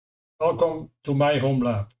Welcome to my home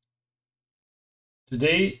lab.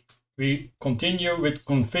 Today we continue with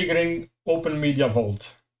configuring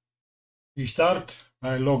OpenmediaVault. We start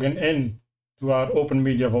by logging in to our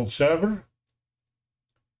OpenmediaVault server.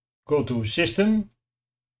 Go to System,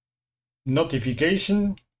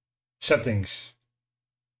 Notification, Settings.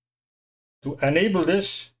 To enable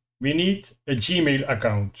this, we need a Gmail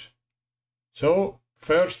account. So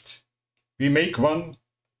first we make one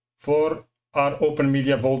for our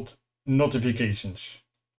OpenmediaVault notifications.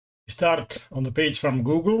 We start on the page from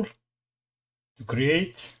Google to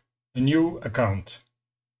create a new account.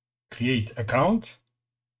 Create account,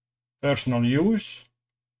 personal use,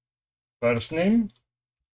 first name,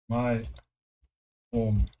 my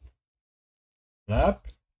home lab.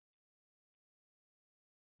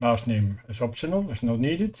 Last name is optional, is not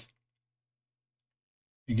needed.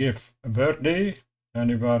 We give a birthday,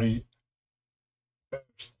 January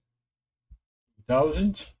 1st,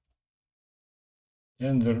 2000.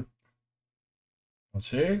 Gender, let's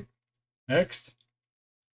say, next.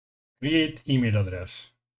 Create email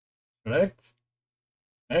address. Select,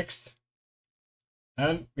 next.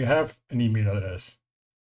 And we have an email address.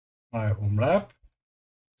 My home lab.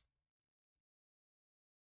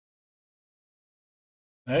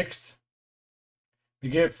 Next. We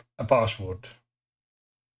give a password.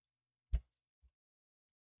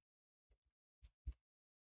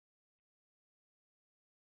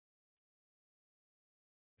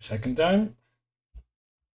 Second time.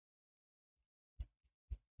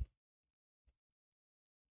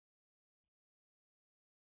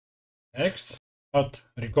 Next, got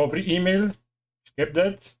recovery email, skip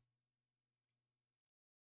that.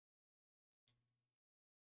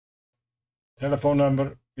 Telephone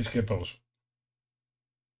number, we skip also.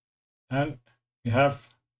 And we have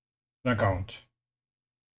an account.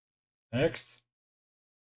 Next,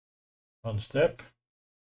 one step.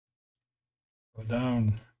 Go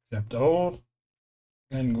down, accept all.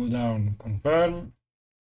 Again go down, confirm.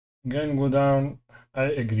 Again go down, I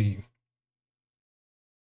agree.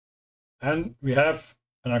 And we have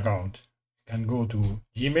an account. You can go to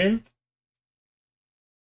Gmail.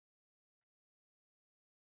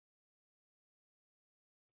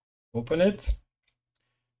 Open it.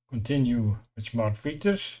 Continue with smart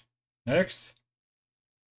features. Next.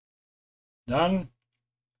 Done.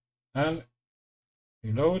 And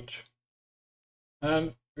reload.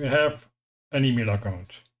 And we have an email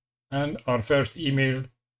account. And our first email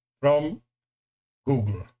from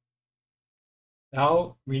Google.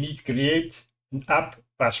 Now we need to create an app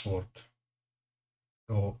password.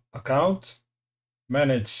 So account,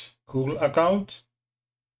 manage Google account,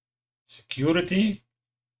 security.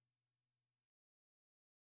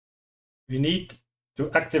 We need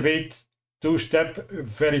to activate two-step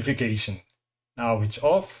verification. Now it's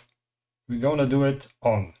off. We're gonna do it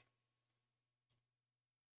on.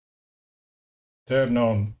 Turn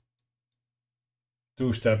on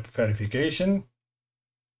two-step verification.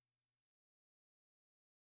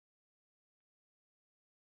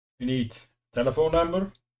 We need telephone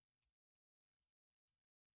number.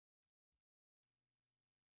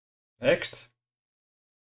 Next.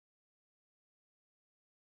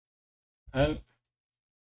 And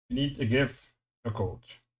we need to give a code.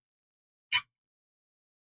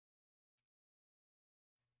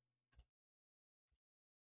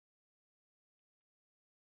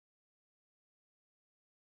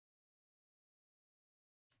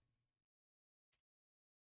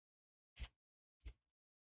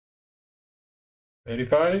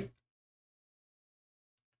 Verify.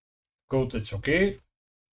 Code is okay.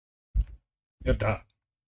 You're done.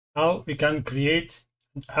 Now we can create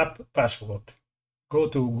an app password. Go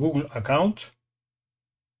to Google account,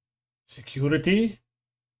 security,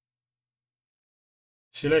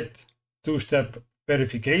 select two-step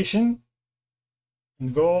verification,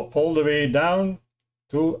 and go all the way down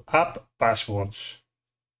to app passwords.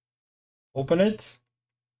 Open it,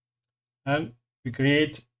 and we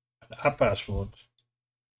create an app password.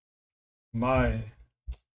 My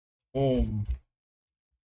home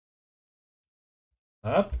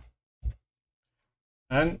app,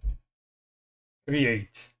 and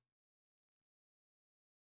create.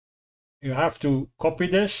 You have to copy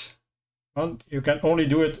this, and you can only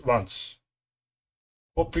do it once.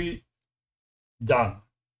 Copy, done.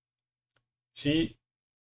 See,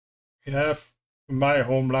 we have my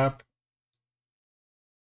home lab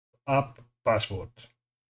app password.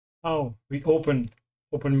 Now we open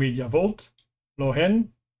OpenmediaVault, log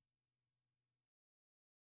in,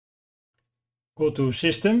 go to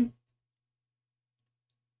System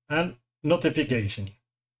and Notification.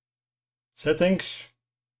 Settings.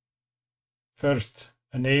 First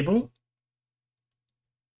enable.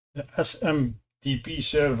 The SMTP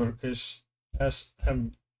server is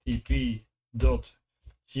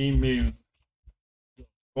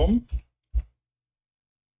smtp.gmail.com.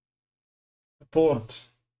 The port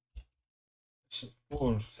is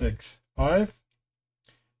 465.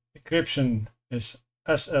 Encryption is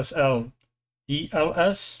SSL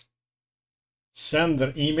TLS.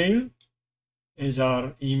 Sender email is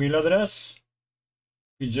our email address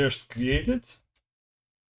we just created.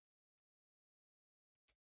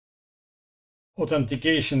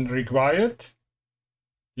 Authentication required.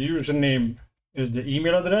 The username is the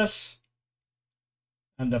email address,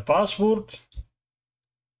 and the password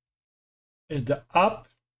is the app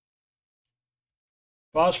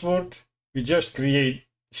password we just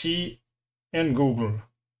see in Google.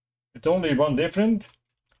 With only one difference,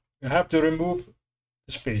 you have to remove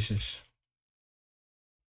the spaces.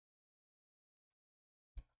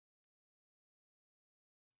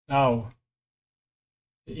 Now,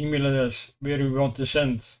 the email address where we want to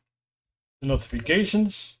send the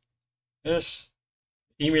notifications is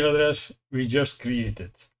the email address we just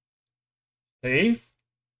created. Save.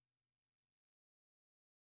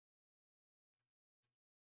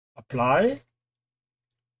 Apply.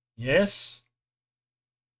 Yes.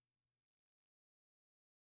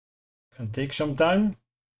 Can take some time.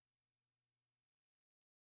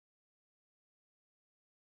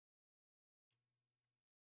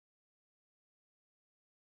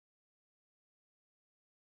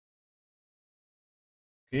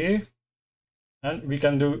 Okay, and we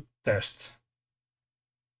can do test.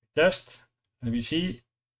 Test, and we see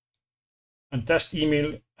a test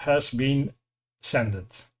email has been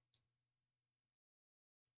sent.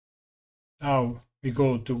 Now we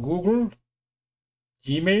go to Google,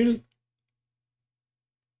 Gmail,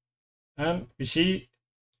 and we see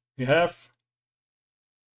we have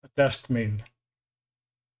a test mail.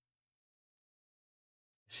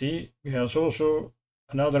 See, we have also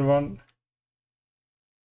another one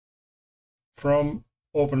from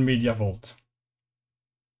OpenmediaVault.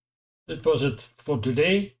 That was it for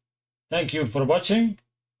today. Thank you for watching,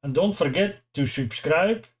 and don't forget to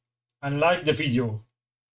subscribe and like the video.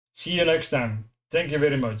 See you next time. Thank you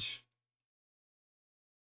very much.